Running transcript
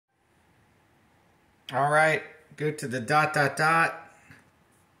Alright, go to the ...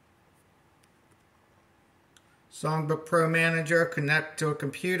 Songbook Pro Manager, connect to a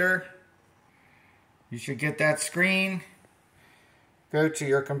computer. You should get that screen. Go to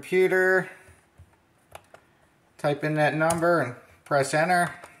your computer, type in that number and press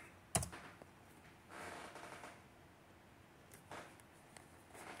enter.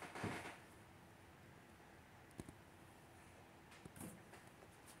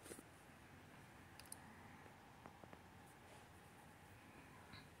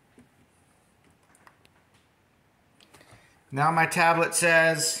 Now my tablet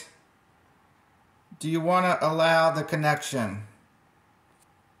says, do you want to allow the connection?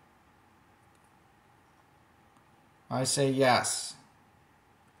 I say yes.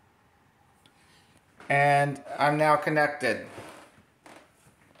 And I'm now connected.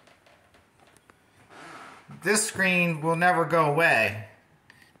 This screen will never go away.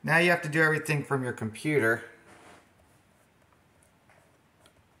 Now you have to do everything from your computer.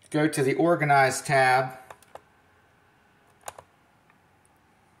 Go to the Organize tab,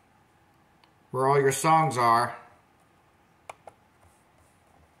 where all your songs are.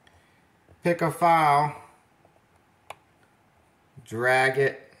 Pick a file, drag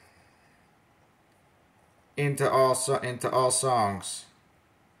it into all songs.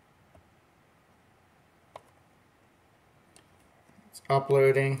 It's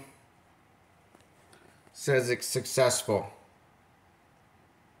uploading. Says it's successful.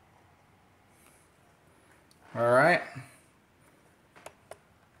 All right.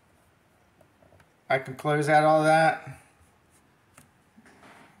 I can close out all that.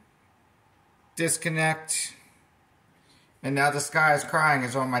 Disconnect. And now The Sky is Crying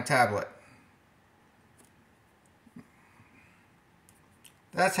is on my tablet.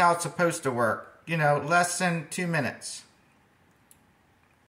 That's how it's supposed to work. You know, less than 2 minutes.